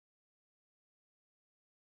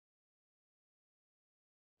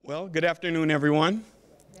Well, good afternoon, everyone.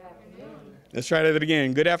 Good afternoon. Let's try that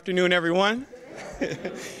again. Good afternoon, everyone.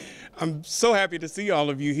 I'm so happy to see all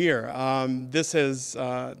of you here. This has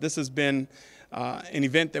been an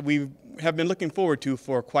event that we have been looking forward to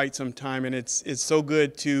for quite some time, and it's so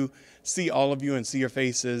good to see all of you and see your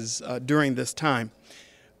faces during this time.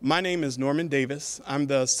 My name is Norman Davis. I'm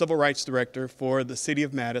the Civil Rights Director for the City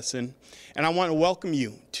of Madison, and I want to welcome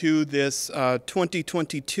you to this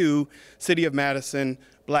 2022 City of Madison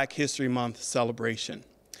Black History Month celebration.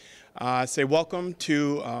 I say welcome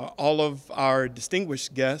to all of our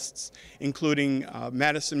distinguished guests, including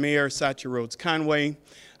Madison Mayor Satya Rhodes Conway,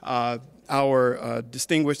 our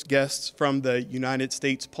distinguished guests from the United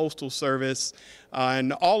States Postal Service,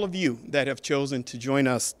 and all of you that have chosen to join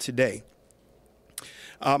us today.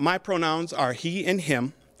 My pronouns are he and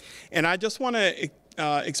him, and I just want to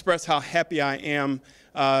express how happy I am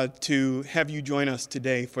to have you join us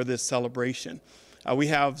today for this celebration. We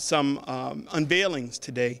have some unveilings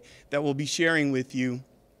today that we'll be sharing with you,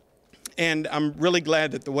 and I'm really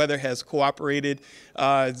glad that the weather has cooperated.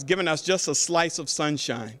 It's given us just a slice of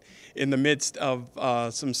sunshine in the midst of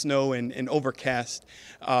some snow and overcast,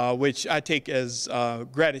 which I take as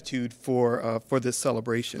gratitude for this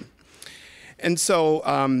celebration. And so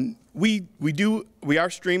we are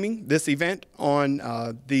streaming this event on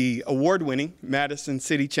the award-winning Madison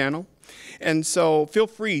City Channel. And so feel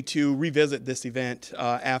free to revisit this event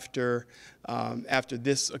after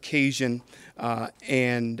this occasion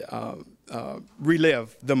and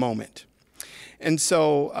relive the moment. And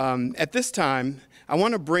so at this time, I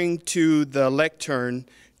want to bring to the lectern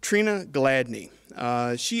Trina Gladney.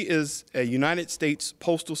 She is a United States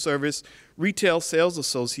Postal Service retail sales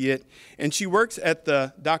associate, and she works at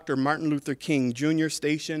the Dr. Martin Luther King Jr.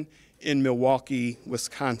 station in Milwaukee,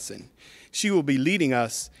 Wisconsin. She will be leading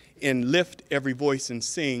us in Lift Every Voice and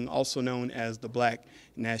Sing, also known as the Black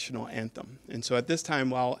National Anthem. And so at this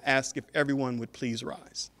time, I'll ask if everyone would please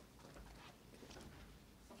rise.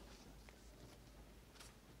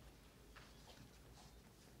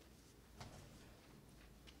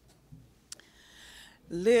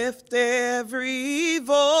 Lift every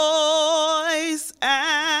voice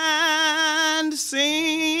and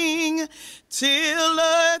sing till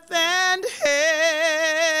earth and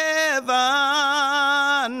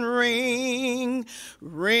heaven ring,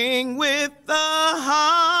 ring with the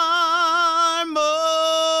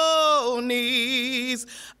harmonies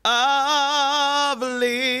of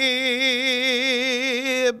liberty.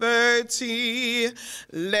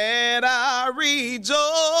 Let our rejoicings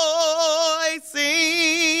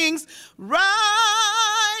rise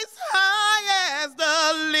high as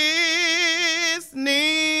the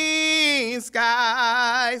listening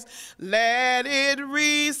skies. Let it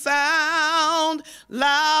resound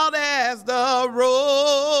loud as the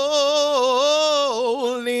rolling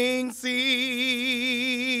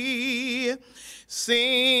sea.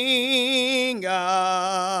 Sing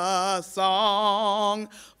a song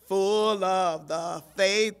full of the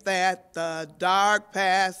faith that the dark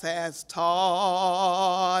past has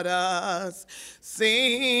taught us.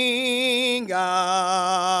 Sing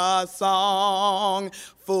a song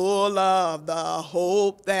full of the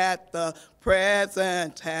hope that the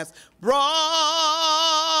present has brought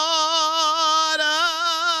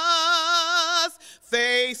us.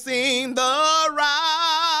 Facing the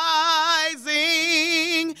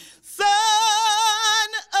rising sun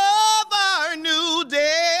of our new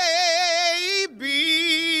day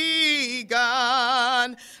begun.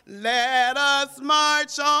 Let us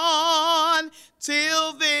march on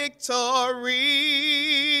till victory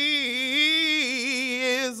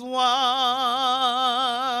is won.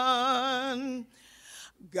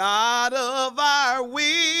 God of our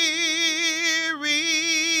weary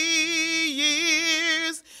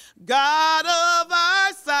years, God of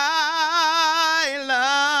our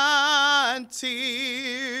silent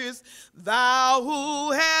tears, thou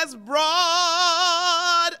who hast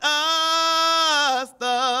brought us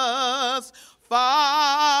thus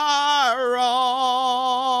far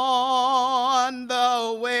on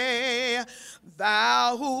the way,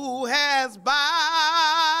 thou who hast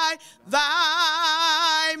by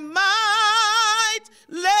thy might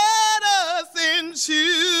led us into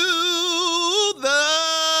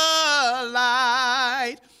the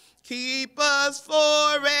light. Keep us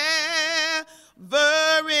forever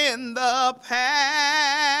in the path,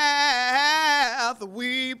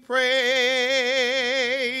 we pray.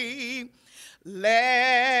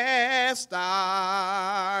 Lest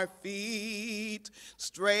our feet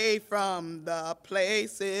stray from the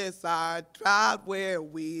places our trod where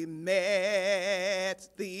we met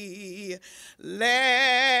thee,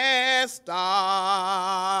 lest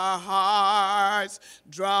our hearts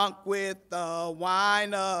drunk with the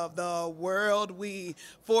wine of the world, we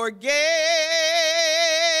forget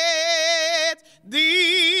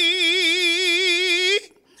thee.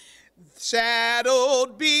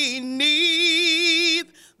 Shadowed beneath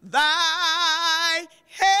thy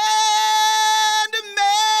hand,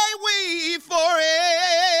 may we forever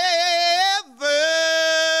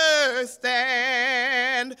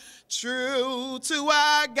stand true to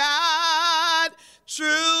our God,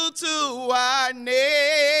 true to our native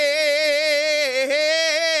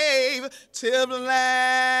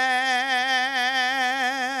land.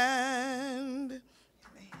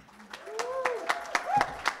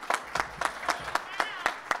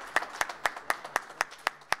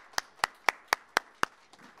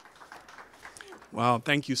 Wow,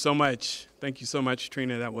 thank you so much. Thank you so much,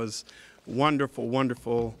 Trina. That was wonderful,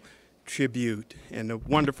 wonderful tribute and a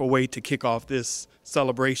wonderful way to kick off this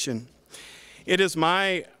celebration. It is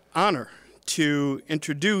my honor to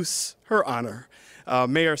introduce her honor,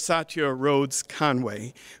 Mayor Satya Rhodes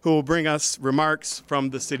Conway, who will bring us remarks from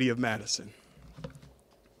the city of Madison.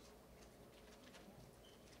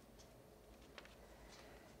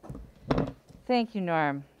 Thank you,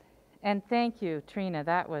 Norm. And thank you, Trina.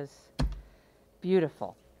 That was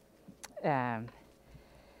beautiful. I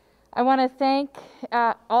want to thank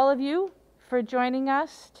all of you for joining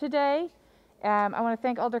us today. I want to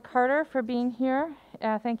thank Alder Carter for being here.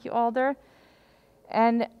 Thank you, Alder.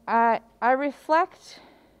 And I reflect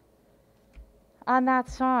on that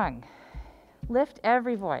song, Lift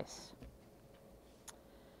Every Voice.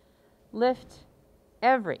 Lift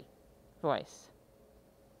every voice.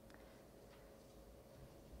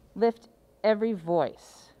 Lift every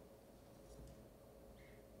voice.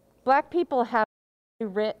 Black people have a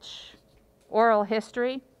rich oral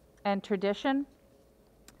history and tradition,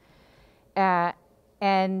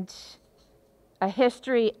 and a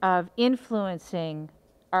history of influencing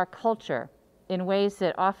our culture in ways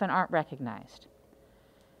that often aren't recognized.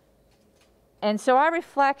 And so I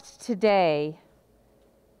reflect today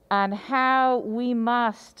on how we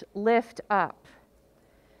must lift up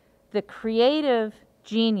the creative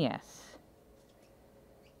genius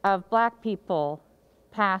of Black people,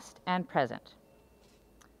 past and present,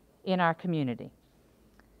 in our community.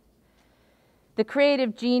 The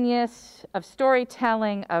creative genius of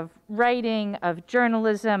storytelling, of writing, of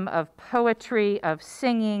journalism, of poetry, of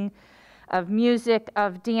singing, of music,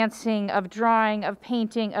 of dancing, of drawing, of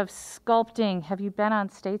painting, of sculpting. Have you been on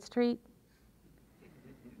State Street?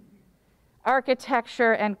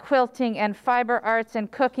 Architecture and quilting and fiber arts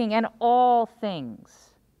and cooking and all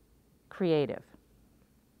things creative.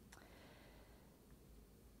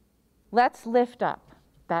 Let's lift up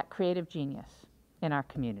that creative genius in our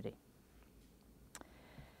community.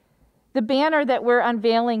 The banner that we're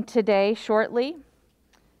unveiling today shortly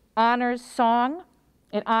honors song,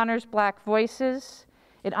 it honors Black voices,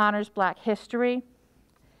 it honors Black history.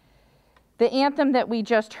 The anthem that we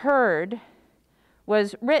just heard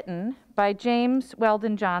was written by James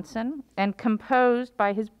Weldon Johnson and composed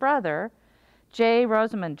by his brother, J.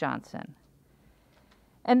 Rosamond Johnson.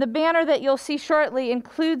 And the banner that you'll see shortly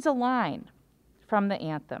includes a line from the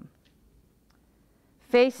anthem.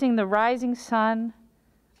 Facing the rising sun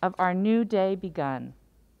of our new day begun,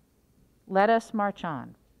 let us march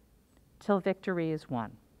on till victory is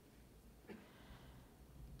won.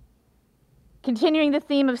 Continuing the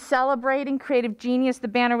theme of celebrating creative genius, the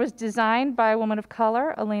banner was designed by a woman of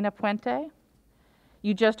color, Elena Puente.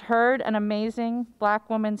 You just heard an amazing Black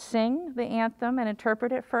woman sing the anthem and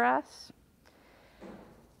interpret it for us.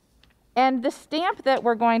 And the stamp that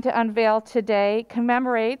we're going to unveil today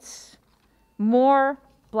commemorates more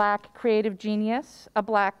Black creative genius, a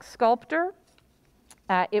Black sculptor.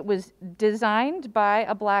 It was designed by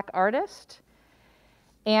a Black artist,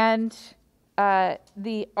 and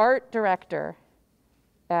the art director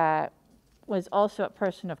was also a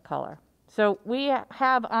person of color. So we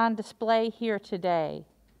have on display here today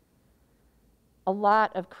a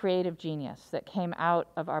lot of creative genius that came out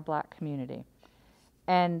of our Black community.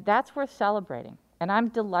 And that's worth celebrating. And I'm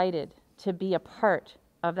delighted to be a part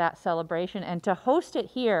of that celebration and to host it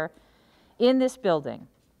here in this building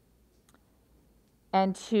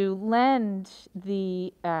and to lend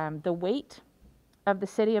the weight of the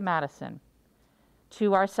city of Madison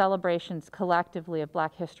to our celebrations collectively of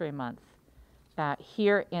Black History Month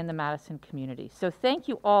here in the Madison community. So thank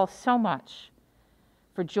you all so much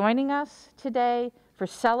for joining us today, for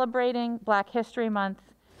celebrating Black History Month,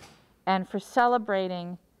 and for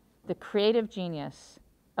celebrating the creative genius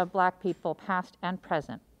of Black people, past and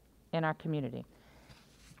present, in our community.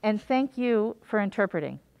 And thank you for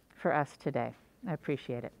interpreting for us today. I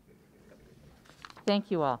appreciate it. Thank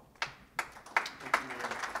you all. Thank you, Mayor.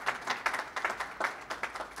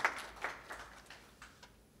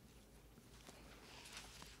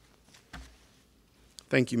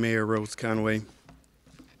 Thank you, Mayor Rose Conway.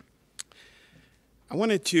 I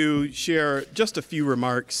wanted to share just a few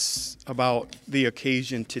remarks about the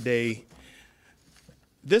occasion today.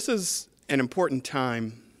 This is an important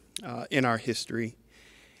time in our history,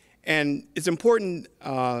 and it's important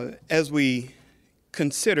as we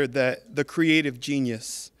consider that the creative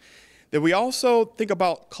genius, that we also think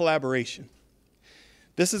about collaboration.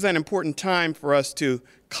 This is an important time for us to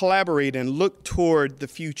collaborate and look toward the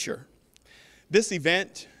future. This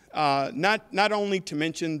event, not only to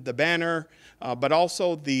mention the banner, but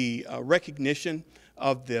also the recognition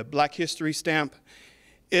of the Black History Stamp,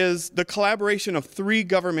 is the collaboration of 3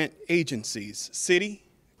 government agencies, city,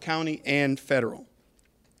 county, and federal,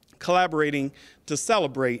 collaborating to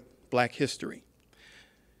celebrate Black history.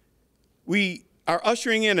 We are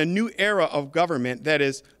ushering in a new era of government that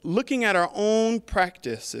is looking at our own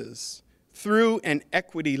practices through an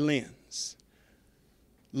equity lens,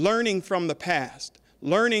 learning from the past,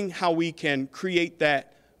 learning how we can create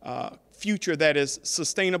that future that is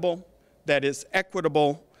sustainable, that is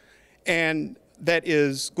equitable, and that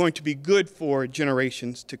is going to be good for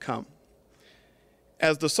generations to come.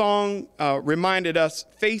 As the song reminded us,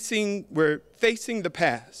 we're facing the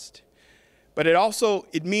past, but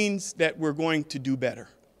it means that we're going to do better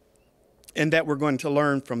and that we're going to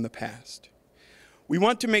learn from the past. We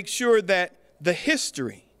want to make sure that the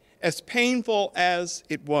history, as painful as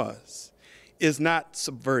it was, is not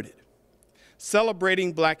subverted.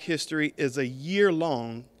 Celebrating Black history is a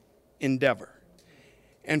year-long endeavor,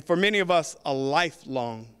 and for many of us, a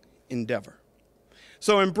lifelong endeavor.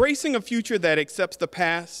 So embracing a future that accepts the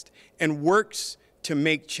past and works to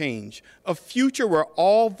make change, a future where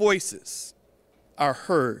all voices are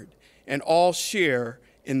heard and all share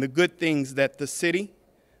in the good things that the city,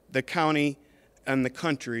 the county, and the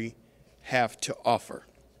country have to offer.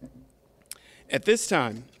 At this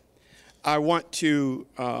time, I want to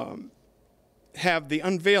have the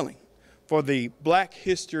unveiling for the Black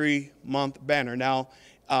History Month banner. Now,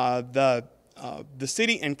 the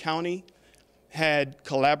city and county had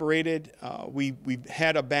collaborated. We've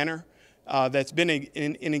had a banner that's been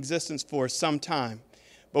in existence for some time.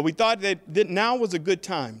 But we thought that now was a good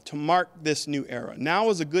time to mark this new era. Now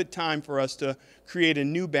is a good time for us to create a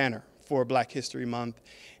new banner for Black History Month.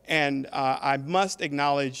 And I must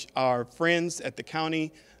acknowledge our friends at the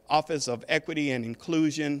County Office of Equity and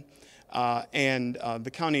Inclusion and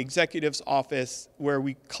the County Executive's Office, where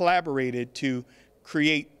we collaborated to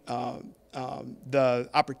create the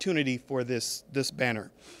opportunity for this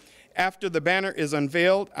banner. After the banner is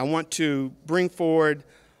unveiled, I want to bring forward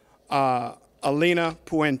Elena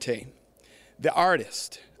Puente, the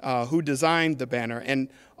artist who designed the banner, and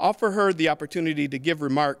offer her the opportunity to give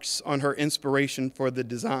remarks on her inspiration for the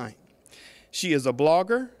design. She is a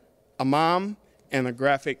blogger, a mom, and a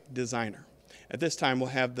graphic designer. At this time, we'll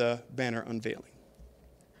have the banner unveiling.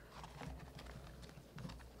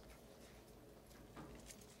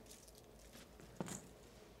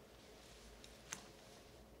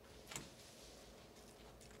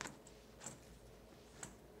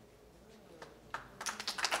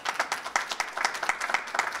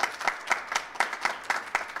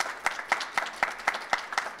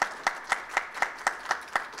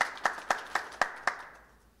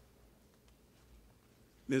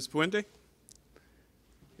 Ms. Puente?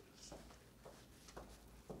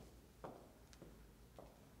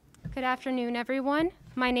 Good afternoon, everyone.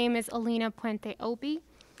 My name is Elena Puente Obi.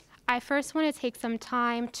 I first want to take some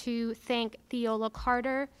time to thank Theola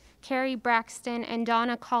Carter, Carrie Braxton, and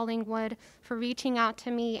Donna Collingwood for reaching out to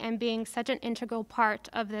me and being such an integral part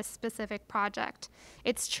of this specific project.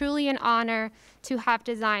 It's truly an honor to have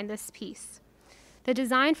designed this piece. The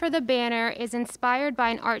design for the banner is inspired by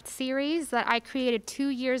an art series that I created 2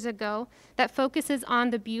 years ago that focuses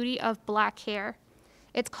on the beauty of Black hair.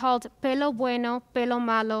 It's called Pelo Bueno, Pelo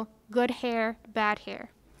Malo, Good Hair, Bad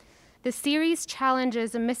Hair. The series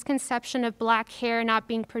challenges a misconception of Black hair not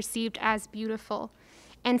being perceived as beautiful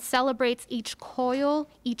and celebrates each coil,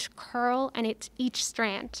 each curl, and each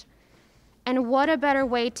strand. And what a better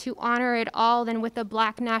way to honor it all than with the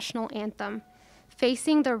Black national anthem.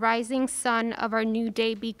 Facing the rising sun of our new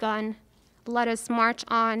day begun, let us march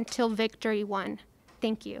on till victory won.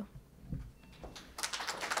 Thank you.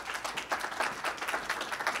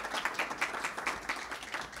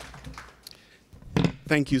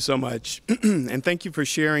 Thank you so much. And thank you for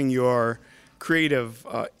sharing your creative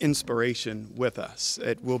inspiration with us.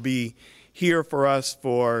 It will be here for us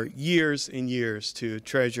for years and years to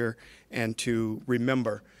treasure and to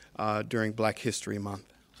remember during Black History Month.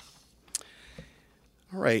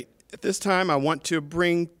 All right, at this time I want to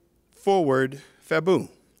bring forward Fabu.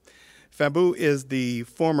 Fabu is the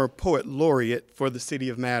former poet laureate for the city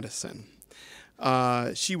of Madison.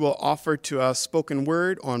 She will offer to us spoken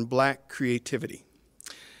word on Black creativity.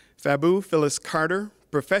 Fabu Phyllis Carter,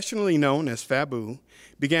 professionally known as Fabu,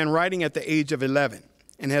 began writing at the age of 11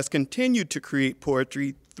 and has continued to create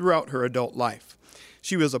poetry throughout her adult life.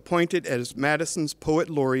 She was appointed as Madison's Poet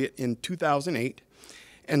Laureate in 2008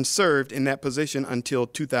 and served in that position until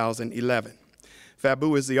 2011.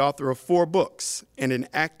 Fabu is the author of 4 books and an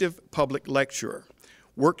active public lecturer,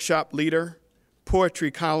 workshop leader,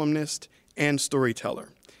 poetry columnist, and storyteller.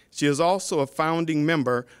 She is also a founding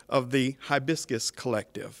member of the Hibiscus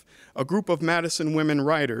Collective, a group of Madison women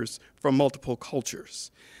writers from multiple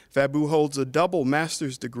cultures. Fabu holds a double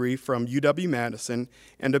master's degree from UW-Madison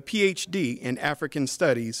and a PhD in African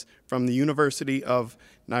Studies from the University of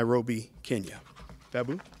Nairobi, Kenya.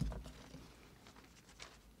 Fabu?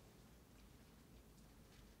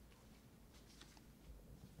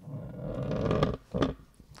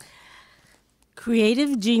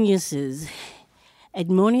 Creative Geniuses,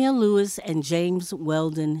 Edmonia Lewis and James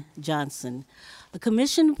Weldon Johnson, a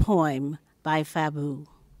commissioned poem by Fabu.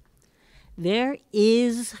 There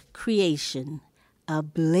is creation, a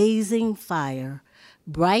blazing fire,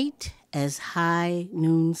 bright as high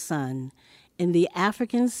noon sun, in the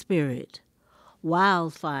African spirit,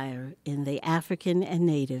 wildfire in the African and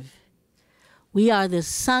native. We are the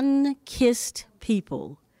sun-kissed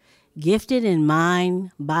people, gifted in mind,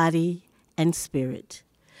 body, and spirit,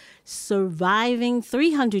 surviving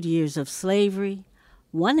 300 years of slavery,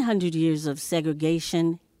 100 years of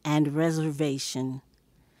segregation and reservation.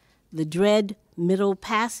 The dread Middle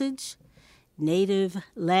Passage, native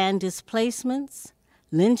land displacements,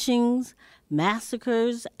 lynchings,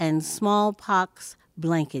 massacres, and smallpox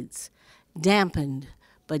blankets dampened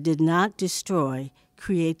but did not destroy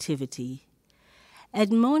creativity.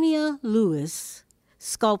 Edmonia Lewis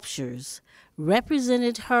sculptures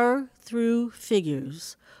represented her through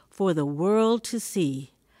figures for the world to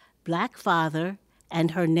see, Black father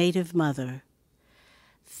and her native mother.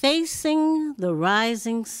 Facing the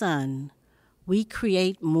rising sun, we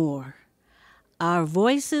create more. Our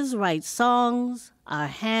voices write songs, our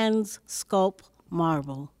hands sculpt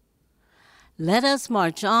marble. Let us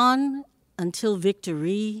march on until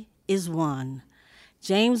victory is won.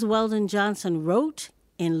 James Weldon Johnson wrote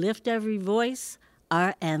in Lift Every Voice,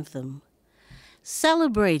 our anthem.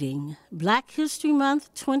 Celebrating Black History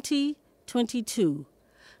Month 2022,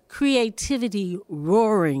 creativity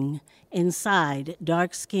roaring inside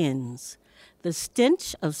dark skins, the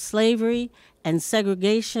stench of slavery and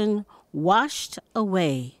segregation washed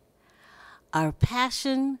away. Our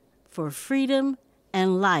passion for freedom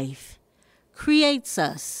and life creates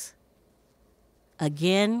us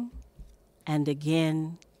again and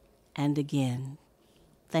again and again.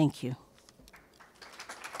 Thank you.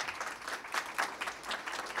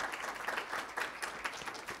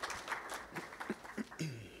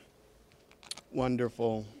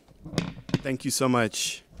 Wonderful. Thank you so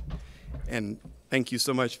much. And thank you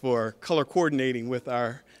so much for color coordinating with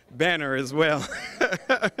our banner as well.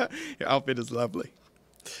 Your outfit is lovely.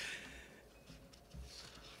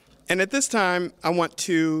 And at this time, I want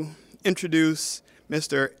to introduce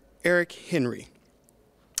Mr. Eric Henry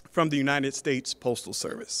from the United States Postal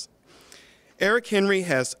Service. Eric Henry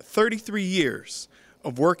has 33 years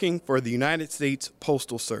of working for the United States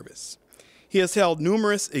Postal Service. He has held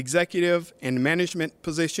numerous executive and management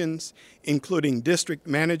positions, including district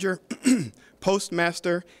manager,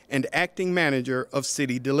 postmaster, and acting manager of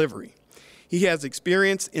city delivery. He has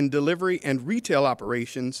experience in delivery and retail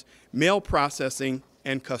operations, mail processing,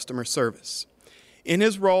 and customer service. In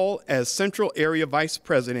his role as Central Area Vice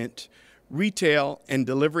President, Retail and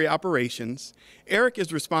Delivery Operations, Eric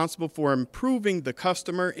is responsible for improving the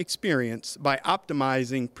customer experience by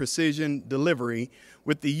optimizing precision delivery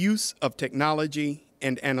with the use of technology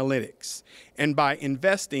and analytics, and by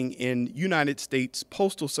investing in United States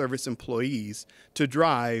Postal Service employees to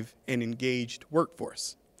drive an engaged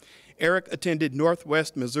workforce. Eric attended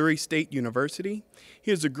Northwest Missouri State University. He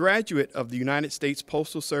is a graduate of the United States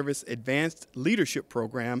Postal Service Advanced Leadership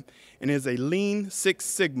Program and is a Lean Six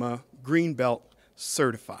Sigma Green Belt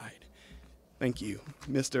certified. Thank you,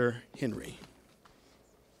 Mr. Henry.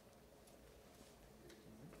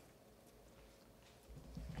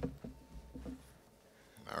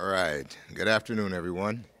 All right. Good afternoon,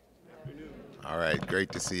 everyone. Good afternoon. All right.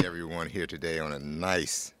 Great to see everyone here today on a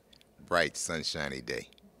nice, bright, sunshiny day.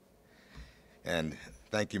 And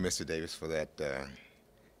thank you, Mr. Davis, for that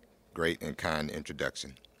great and kind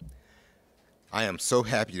introduction. I am so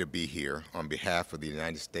happy to be here on behalf of the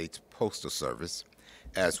United States Postal Service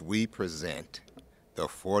as we present the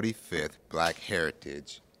 45th Black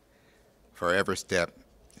Heritage forever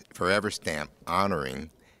stamp honoring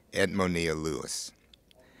Edmonia Lewis.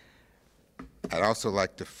 I'd also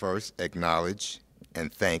like to first acknowledge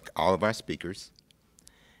and thank all of our speakers,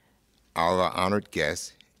 all of our honored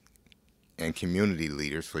guests, and community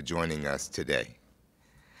leaders for joining us today.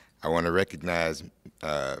 I want to recognize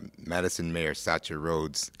Madison Mayor Satcher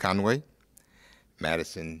Rhodes Conway,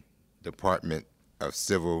 Madison Department of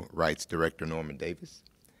Civil Rights Director Norman Davis,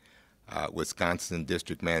 Wisconsin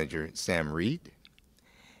District Manager Sam Reed,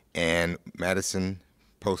 and Madison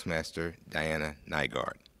Postmaster Diana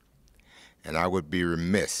Nygaard. And I would be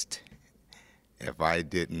remiss if I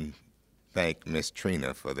didn't thank Miss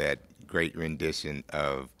Trina for that great rendition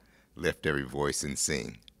of Lift Every Voice and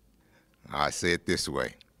Sing. I say it this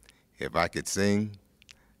way: if I could sing,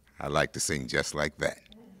 I'd like to sing just like that.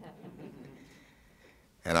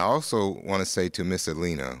 And I also want to say to Miss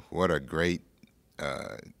Alina, what great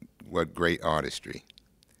artistry.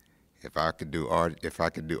 If I could do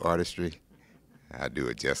artistry, I'd do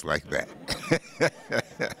it just like that.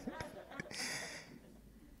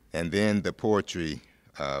 And then the poetry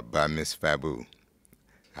by Miss Fabu.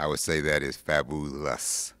 I would say that is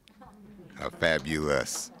fabulous,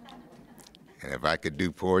 fabulous. And if I could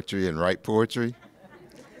do poetry and write poetry,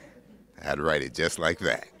 I'd write it just like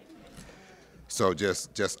that. So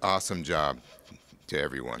just awesome job to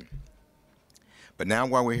everyone. But now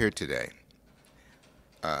while we're here today,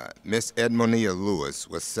 Miss Edmonia Lewis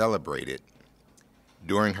was celebrated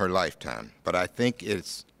during her lifetime, but I think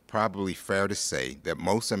it's probably fair to say that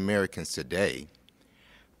most Americans today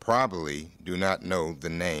probably do not know the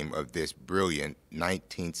name of this brilliant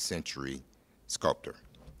 19th century sculptor.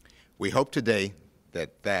 We hope today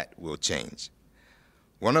that that will change.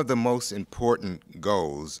 One of the most important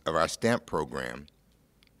goals of our stamp program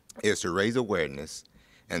is to raise awareness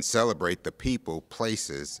and celebrate the people,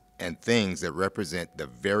 places, and things that represent the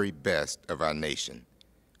very best of our nation,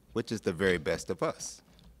 which is the very best of us.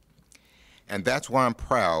 And that's why I'm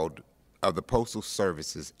proud of the Postal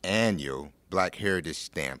Service's annual Black Heritage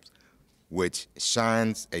Stamps, which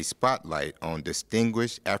shines a spotlight on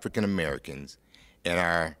distinguished African Americans in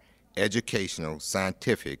our educational,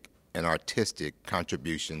 scientific, and artistic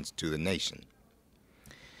contributions to the nation.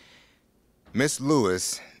 Miss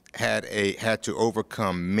Lewis had to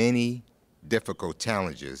overcome many difficult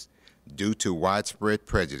challenges due to widespread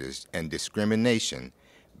prejudice and discrimination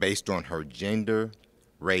based on her gender,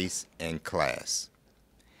 race, and class.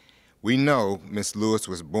 We know Miss Lewis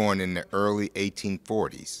was born in the early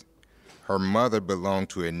 1840s. Her mother belonged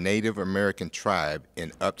to a Native American tribe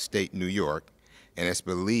in upstate New York, and it's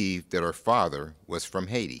believed that her father was from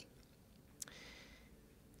Haiti.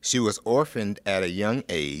 She was orphaned at a young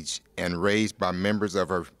age and raised by members of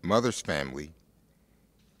her mother's family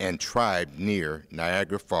and tribe near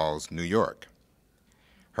Niagara Falls, New York.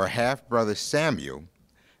 Her half-brother Samuel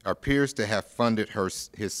appears to have funded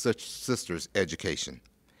his sister's education,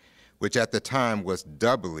 which at the time was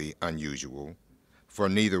doubly unusual, for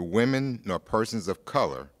neither women nor persons of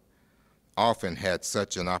color often had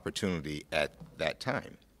such an opportunity at that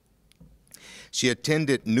time. She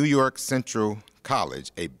attended New York Central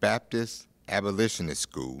College, a Baptist abolitionist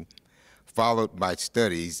school, followed by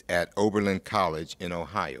studies at Oberlin College in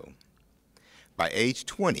Ohio. By age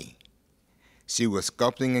 20, she was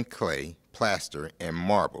sculpting in clay, plaster, and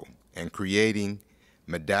marble, and creating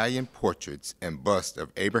medallion portraits and busts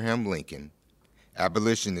of Abraham Lincoln,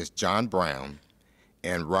 abolitionist John Brown,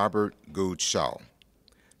 and Robert Goode Shaw,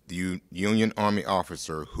 the Union Army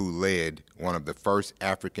officer who led one of the first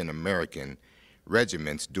African-American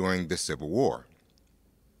regiments during the Civil War.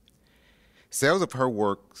 Sales of her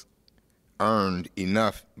works earned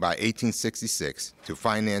enough by 1866 to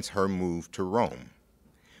finance her move to Rome,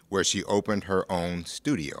 where she opened her own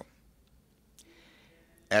studio.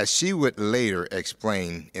 As she would later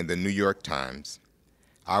explain in the New York Times,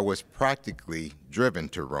 I was practically driven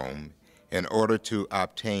to Rome in order to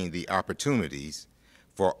obtain the opportunities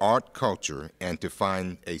for art, culture, and to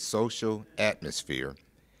find a social atmosphere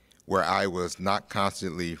where I was not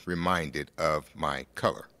constantly reminded of my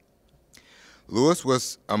color. Lewis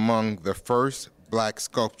was among the first Black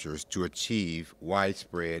sculptors to achieve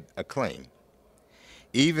widespread acclaim.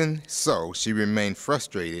 Even so, she remained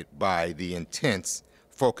frustrated by the intense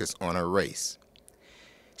focus on her race.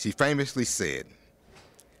 She famously said,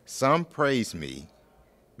 "Some praise me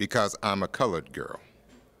because I'm a colored girl,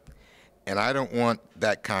 and I don't want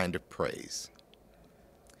that kind of praise.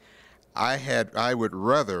 I would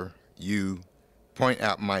rather you point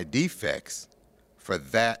out my defects, for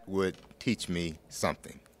that would teach me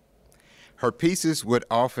something." Her pieces would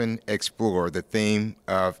often explore the theme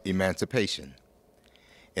of emancipation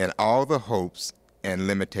and all the hopes and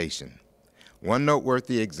limitation, One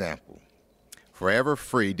noteworthy example, Forever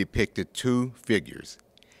Free depicted two figures,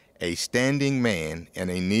 a standing man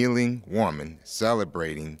and a kneeling woman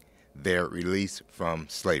celebrating their release from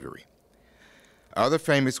slavery. Other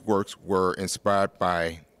famous works were inspired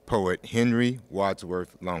by poet Henry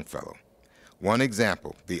Wadsworth Longfellow. One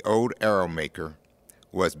example, The Old Arrow Maker,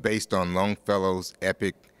 was based on Longfellow's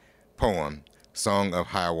epic poem, Song of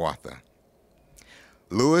Hiawatha.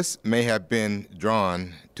 Lewis may have been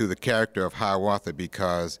drawn to the character of Hiawatha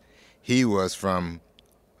because he was from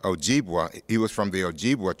the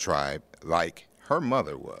Ojibwa tribe, like her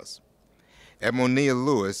mother was. Edmonia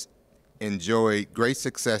Lewis enjoyed great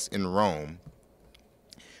success in Rome,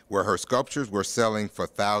 where her sculptures were selling for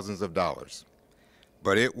thousands of dollars.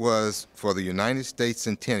 But it was for the United States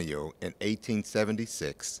Centennial in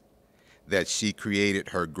 1876 that she created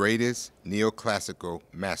her greatest neoclassical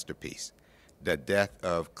masterpiece, The Death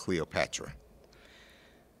of Cleopatra.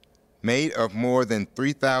 Made of more than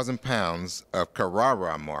 3,000 pounds of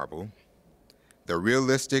Carrara marble, the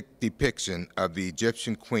realistic depiction of the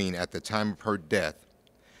Egyptian queen at the time of her death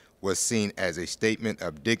was seen as a statement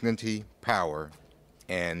of dignity, power,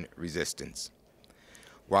 and resistance.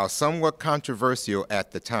 While somewhat controversial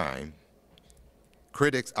at the time,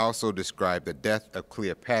 critics also described the death of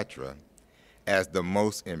Cleopatra as the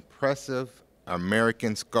most impressive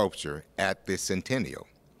American sculpture at the Centennial.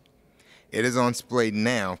 It is on display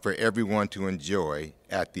now for everyone to enjoy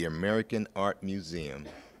at the American Art Museum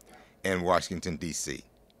in Washington, D.C.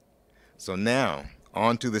 So now,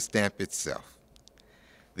 on to the stamp itself.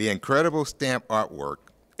 The incredible stamp artwork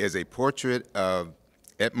is a portrait of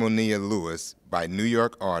Edmonia Lewis by New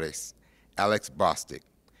York artist Alex Bostic,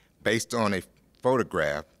 based on a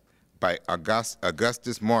photograph by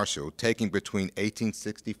Augustus Marshall taken between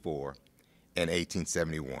 1864 and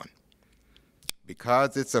 1871.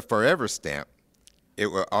 Because it's a forever stamp, it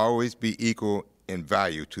will always be equal in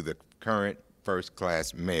value to the current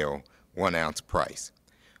first-class mail 1 ounce price,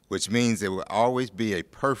 which means it will always be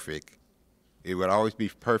perfect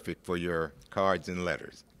for your cards and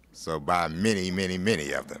letters. So buy many, many,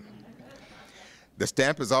 many of them. The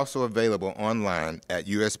stamp is also available online at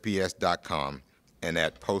USPS.com and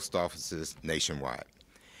at post offices nationwide.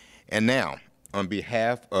 And now, on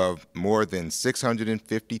behalf of more than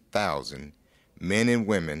 650,000 men and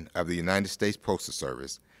women of the United States Postal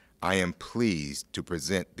Service, I am pleased to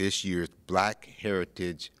present this year's Black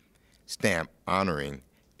Heritage stamp honoring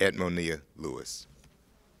Edmonia Lewis.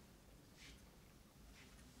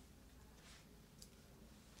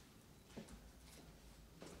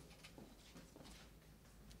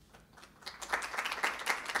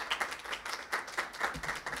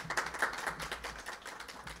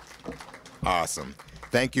 Awesome.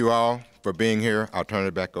 Thank you all for being here. I'll turn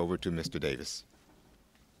it back over to Mr. Davis.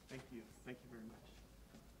 Thank you. Thank you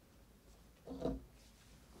very much.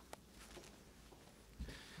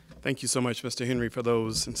 Thank you so much, Mr. Henry, for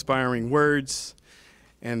those inspiring words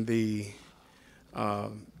and the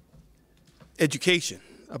education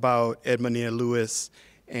about Edmonia Lewis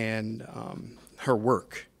and her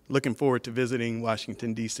work. Looking forward to visiting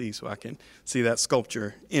Washington, D.C. so I can see that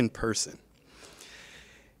sculpture in person.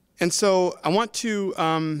 And so I want to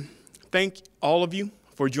thank all of you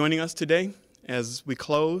for joining us today as we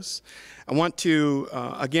close. I want to,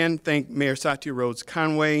 again, thank Mayor Satya Rhodes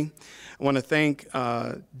Conway. I want to thank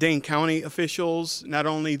Dane County officials, not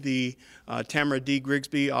only the Tamara D.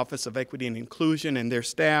 Grigsby Office of Equity and Inclusion and their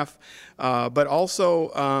staff, but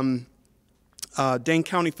also Dane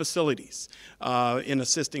County Facilities in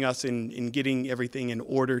assisting us in getting everything in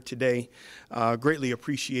order today. Greatly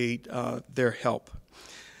appreciate their help.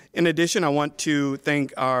 In addition, I want to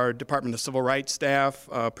thank our Department of Civil Rights staff,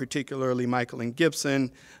 particularly Michael and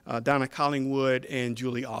Gibson, Donna Collingwood, and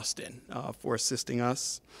Julie Austin for assisting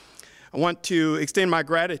us. I want to extend my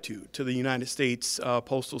gratitude to the United States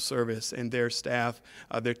Postal Service and their staff,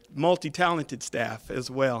 their multi-talented staff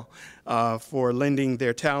as well, for lending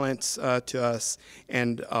their talents to us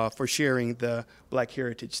and for sharing the Black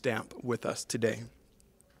Heritage stamp with us today.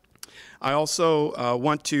 I also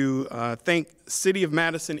want to thank City of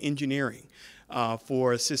Madison Engineering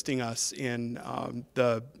for assisting us in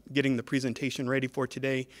getting the presentation ready for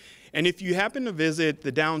today. And if you happen to visit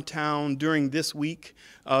the downtown during this week,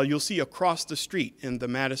 you'll see across the street in the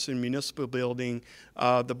Madison Municipal Building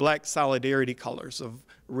the Black Solidarity colors of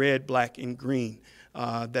red, black, and green.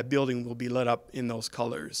 That building will be lit up in those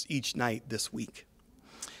colors each night this week.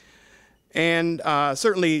 And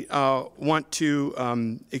certainly want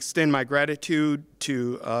to extend my gratitude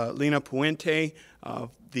to Lena Puente,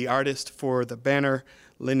 the artist for the banner,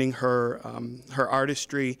 lending her her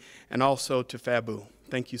artistry, and also to Fabu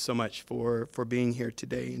Thank you so much for being here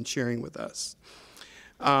today and sharing with us.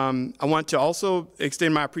 I want to also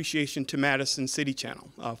extend my appreciation to Madison City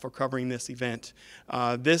Channel for covering this event.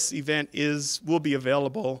 This event will be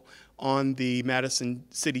available on the Madison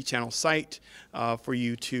City Channel site for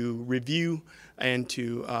you to review and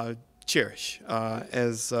to cherish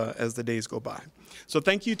as the days go by. So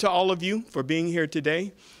thank you to all of you for being here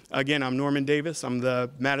today. Again, I'm Norman Davis. I'm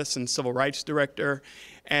the Madison Civil Rights Director.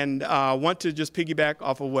 And I want to just piggyback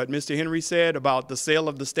off of what Mr. Henry said about the sale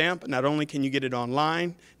of the stamp. Not only can you get it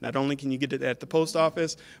online, not only can you get it at the post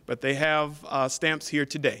office, but they have stamps here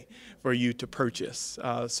today for you to purchase.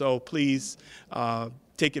 So please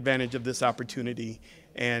take advantage of this opportunity,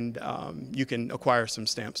 and you can acquire some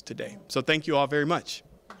stamps today. So thank you all very much.